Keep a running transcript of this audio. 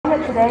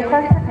today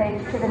turns the page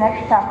to the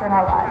next chapter in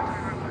our lives.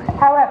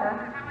 However,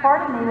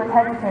 part of me was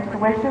hesitant to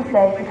wish this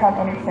day to come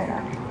any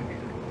sooner.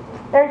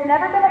 There's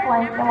never been a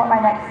blank in what my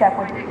next step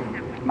would be.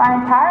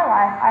 My entire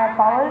life, I have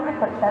followed in the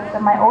footsteps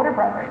of my older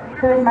brother,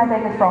 who is my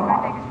biggest role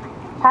model.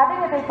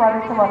 Having a big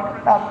brother to look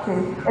up to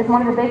is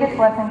one of the biggest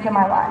blessings in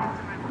my life.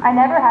 I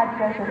never had to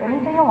go through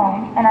anything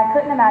alone, and I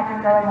couldn't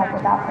imagine growing up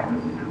without him.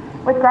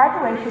 With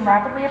graduation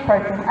rapidly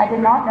approaching, I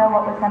did not know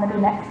what was going to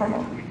be next for me.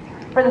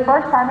 For the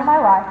first time in my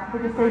life, the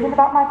decision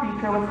about my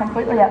future was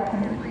completely up to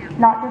me,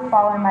 not just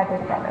following my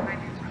big brother.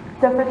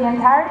 So for the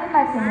entirety of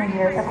my senior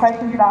year, the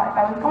questions about if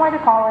I was going to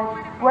college,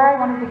 where I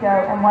wanted to go,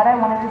 and what I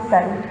wanted to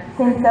study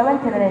seemed so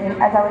intimidating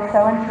as I was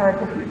so unsure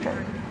of the future.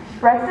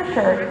 Rest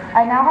assured,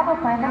 I now have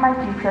a plan for my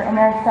future, and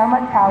there is so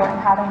much power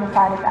in having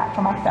decided that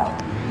for myself.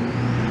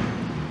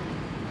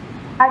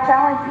 I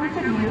challenge each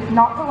of you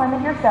not to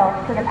limit yourself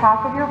to the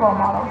path of your role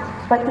models,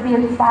 but to be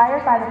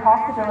inspired by the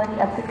possibility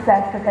of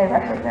success that they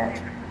represent.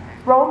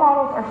 Role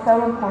models are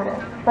so important,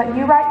 but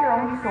you write your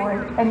own story,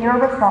 and you're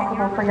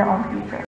responsible for your own future.